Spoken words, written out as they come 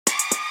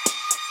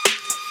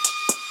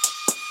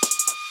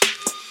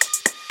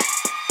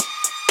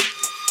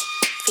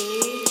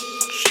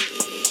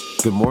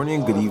Good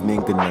morning, good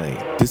evening, good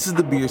night. This is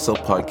the Be Yourself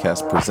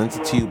podcast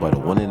presented to you by the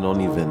one and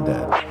only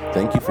Vendad.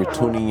 Thank you for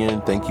tuning in,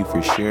 thank you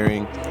for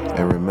sharing,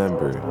 and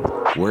remember,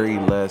 worry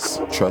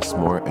less, trust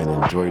more, and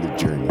enjoy the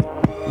journey.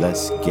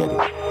 Let's get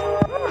it.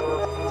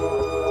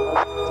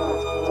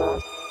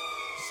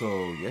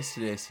 So,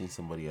 yesterday I seen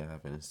somebody I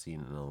haven't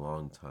seen in a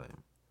long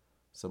time.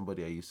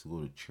 Somebody I used to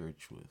go to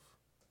church with.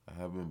 I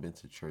haven't been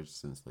to church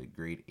since like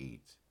grade 8.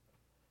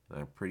 And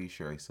I'm pretty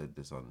sure I said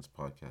this on this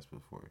podcast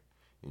before.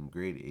 In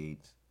grade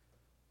 8,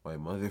 my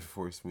mother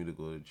forced me to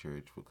go to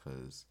church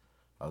because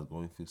I was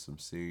going through some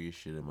serious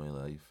shit in my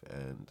life,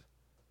 and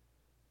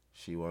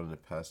she wanted the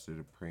pastor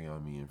to pray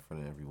on me in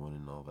front of everyone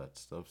and all that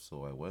stuff.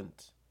 So I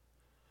went,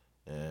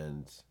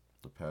 and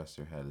the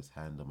pastor had his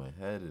hand on my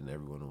head, and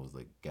everyone was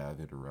like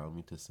gathered around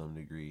me to some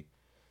degree.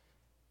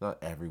 Not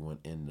everyone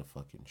in the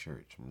fucking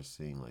church. I'm just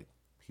saying, like,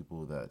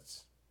 people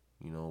that's,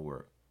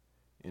 were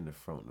in the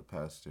front. The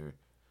pastor,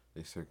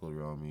 they circled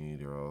around me.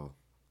 They're all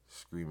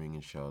screaming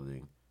and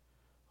shouting.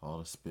 All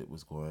the spit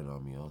was going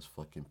on me. I was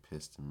fucking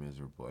pissed and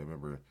miserable. I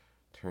remember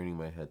turning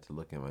my head to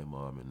look at my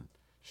mom and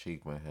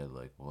shake my head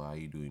like, why are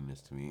you doing this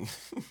to me?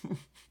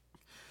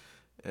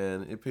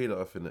 And it paid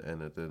off in the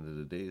end at the end of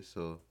the day.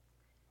 So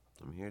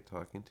I'm here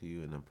talking to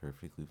you and I'm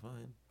perfectly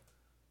fine.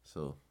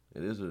 So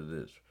it is what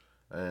it is.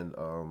 And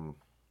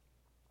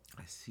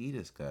I see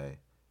this guy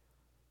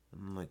and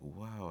I'm like,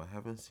 wow, I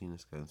haven't seen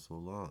this guy in so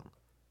long.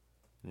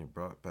 And it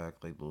brought back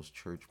like those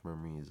church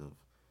memories of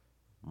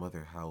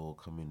Mother Howell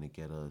coming to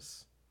get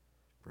us,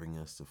 bring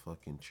us to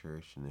fucking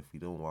church, and if you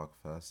don't walk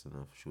fast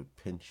enough, she would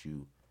pinch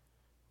you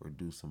or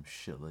do some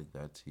shit like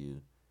that to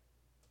you,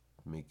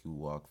 make you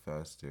walk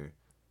faster.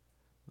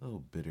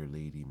 Little bitter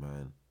lady,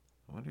 man.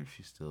 I wonder if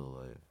she's still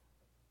alive.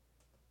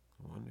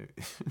 I wonder.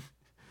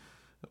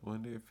 I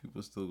wonder if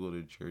people still go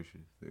to church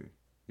with her.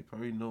 They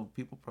probably know.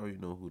 People probably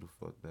know who the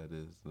fuck that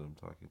is that I'm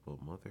talking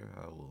about. Mother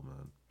Howell,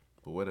 man.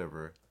 But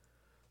whatever.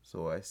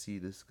 So I see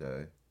this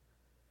guy,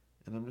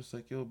 and I'm just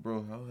like, yo,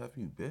 bro, how have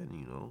you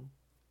been?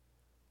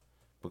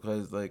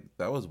 Because like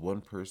that was one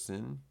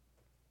person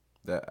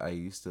that I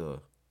used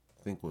to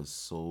think was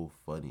so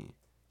funny.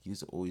 He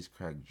used to always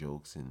crack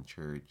jokes in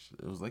church.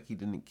 It was like he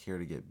didn't care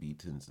to get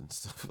beatings and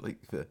stuff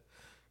like that.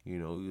 He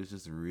was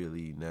just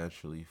really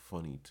naturally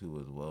funny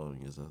too as well. And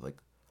he was like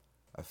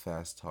a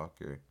fast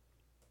talker.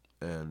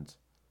 And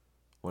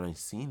when I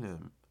seen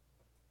him,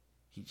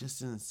 he just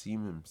didn't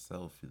seem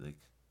himself.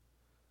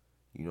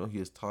 He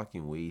was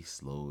talking way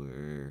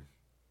slower.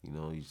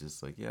 He's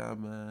just like, yeah,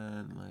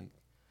 man, like,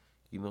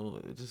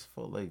 it just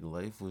felt like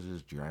life was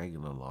just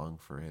dragging along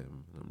for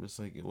him. And I'm just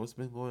like, what's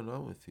been going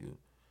on with you?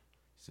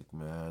 He's like,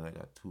 man, I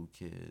got 2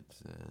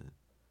 kids and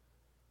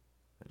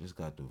I just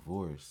got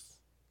divorced.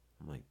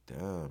 I'm like,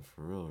 damn,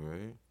 for real,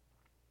 right?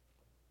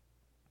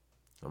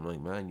 I'm like,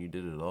 man, you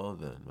did it all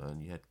then, man.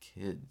 You had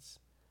kids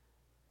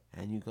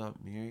and you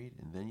got married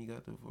and then you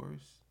got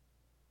divorced.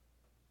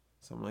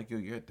 So I'm like, yo,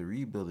 you're at the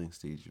rebuilding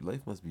stage. Your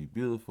life must be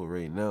beautiful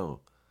right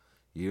now.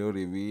 You know what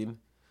I mean?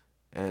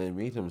 And it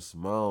made him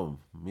smile.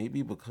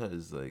 Maybe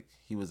because, like,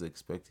 he was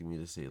expecting me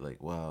to say,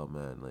 like, wow,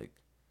 man,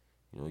 like,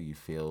 you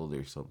failed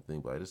or something.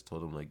 But I just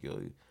told him, like,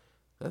 yo,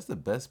 that's the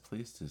best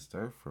place to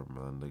start from,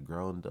 man. The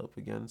ground up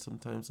again.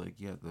 Sometimes, like,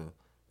 you have to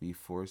be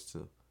forced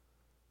to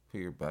put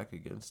your back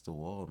against the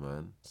wall,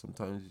 man.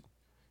 Sometimes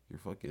your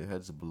fucking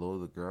head's below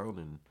the ground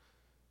and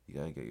you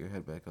gotta get your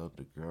head back out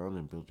the ground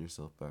and build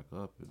yourself back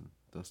up and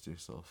dust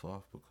yourself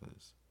off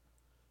because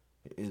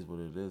it is what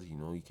it is.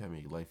 You can't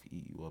make life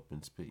eat you up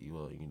and spit you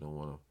out and you don't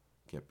want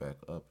to get back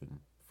up and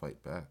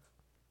fight back.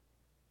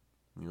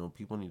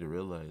 People need to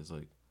realize,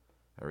 like,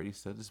 I already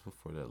said this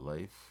before, that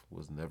life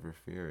was never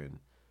fair and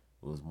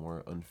it was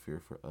more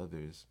unfair for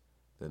others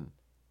than,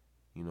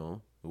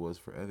 it was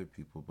for other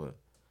people. But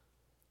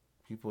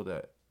people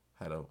that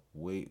had a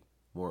way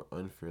more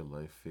unfair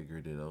life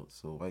figured it out.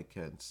 So why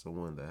can't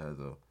someone that has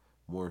a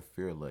more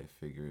fair life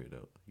figure it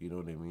out? You know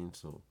what I mean?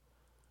 So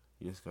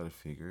you just gotta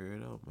figure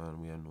it out,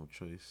 man. We have no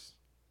choice.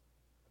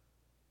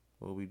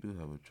 Well, we do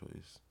have a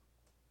choice.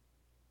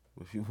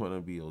 If you want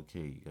to be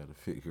okay, you gotta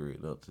figure it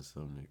out to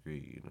some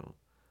degree,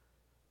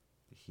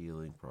 the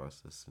healing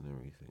process and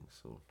everything.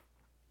 So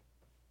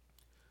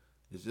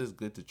it's just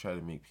good to try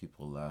to make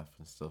people laugh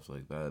and stuff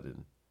like that.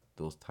 And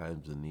those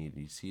times of need,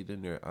 you see it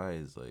in their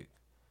eyes. Like,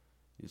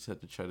 you just have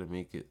to try to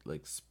make it,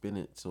 like, spin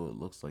it so it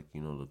looks like,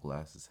 the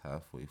glass is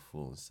halfway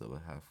full instead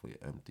of halfway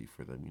empty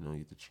for them. You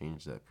have to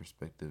change that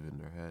perspective in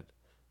their head.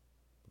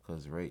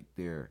 Because right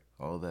there,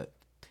 all that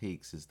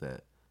takes is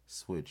that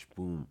switch,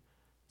 boom,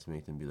 to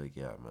make them be like,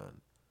 yeah,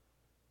 man,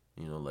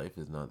 life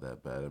is not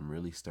that bad. I'm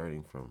really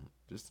starting from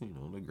just,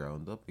 the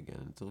ground up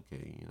again. It's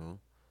okay.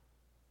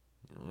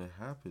 It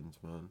happens,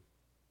 man.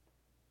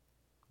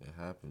 It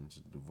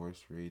happens.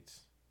 Divorce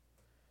rates,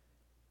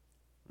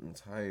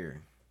 it's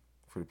higher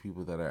for the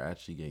people that are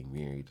actually getting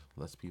married.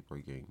 Less people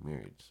are getting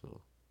married,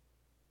 so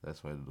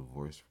that's why the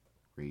divorce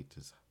rate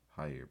is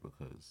higher,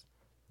 because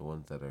the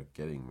ones that are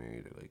getting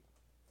married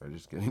are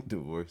just getting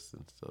divorced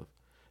and stuff.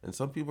 And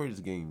some people are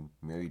just getting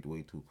married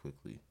way too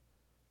quickly.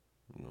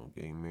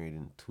 getting married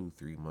in 2,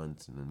 3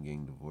 months and then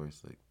getting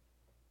divorced. Like,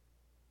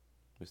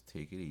 just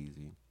take it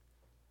easy.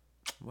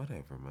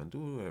 Whatever, man.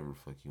 Do whatever the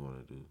fuck you want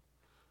to do.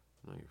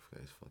 I'm not your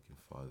guy's fucking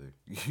father.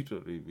 You know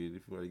what I mean?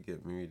 If you want to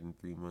get married in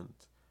 3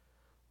 months,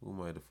 who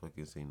am I to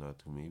fucking say not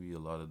to? Maybe a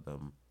lot of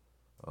them,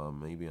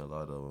 maybe a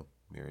lot of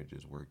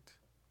marriages worked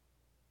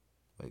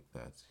like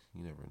that.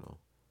 You never know.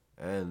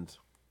 And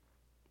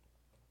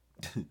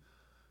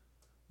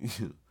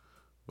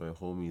my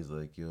homie's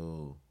like,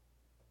 yo,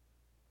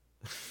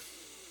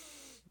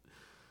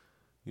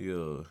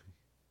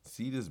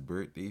 see this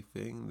birthday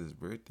thing? This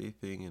birthday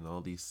thing and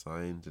all these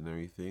signs and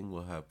everything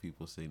will have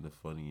people saying the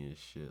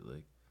funniest shit.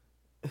 Like,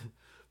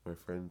 my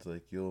friend's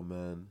like, yo,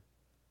 man.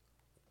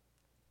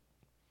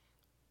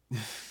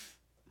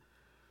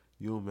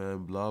 Yo,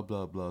 man, blah,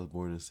 blah, blah, is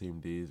born the same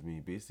day as me.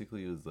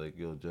 Basically, it was like,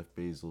 yo, Jeff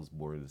Bezos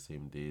born the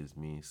same day as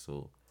me.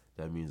 So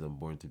that means I'm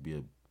born to be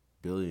a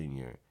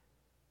billionaire.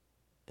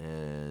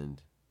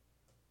 And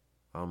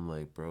I'm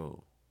like,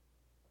 bro,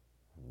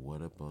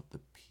 what about the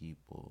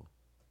people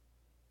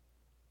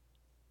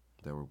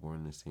that were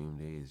born the same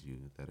day as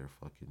you that are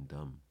fucking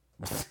dumb?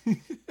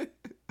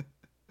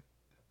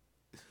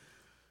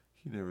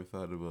 You never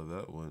thought about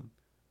that one.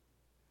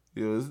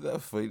 Isn't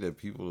that funny that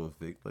people don't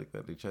think like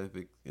that? They try to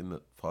think in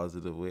a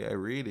positive way. I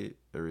rate it,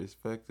 I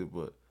respect it,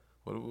 but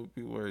what about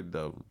people who are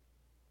dumb?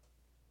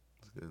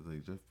 This guy's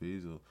like Jeff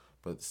Bezos.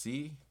 But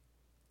see,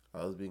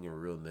 I was being a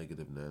real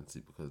negative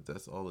Nancy because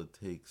that's all it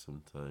takes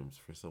sometimes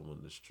for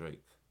someone to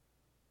strike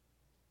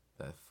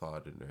that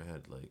thought in their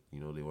head. Like,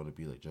 they want to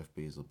be like Jeff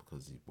Bezos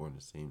because he's born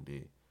the same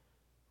day.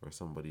 Or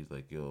somebody's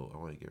like, yo, I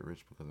want to get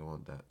rich because I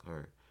want that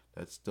car.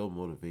 That's still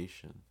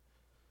motivation.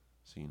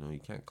 So, you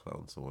can't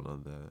clown someone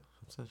on that.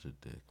 I'm such a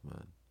dick,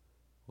 man.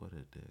 What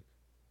a dick.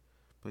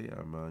 But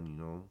yeah, man,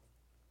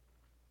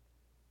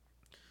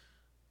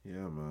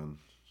 yeah, man.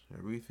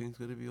 Everything's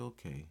going to be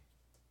okay.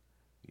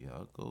 Yeah,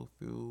 I'll go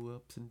through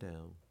ups and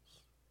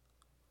downs.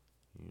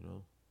 You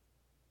know?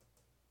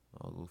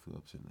 I'll go through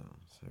ups and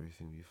downs.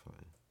 Everything will be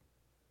fine.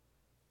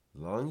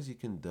 As long as you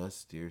can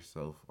dust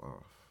yourself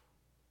off.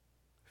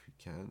 If you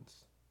can't,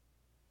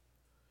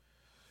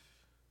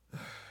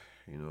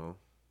 you know,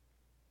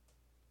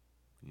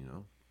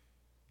 you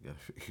gotta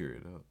figure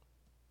it out.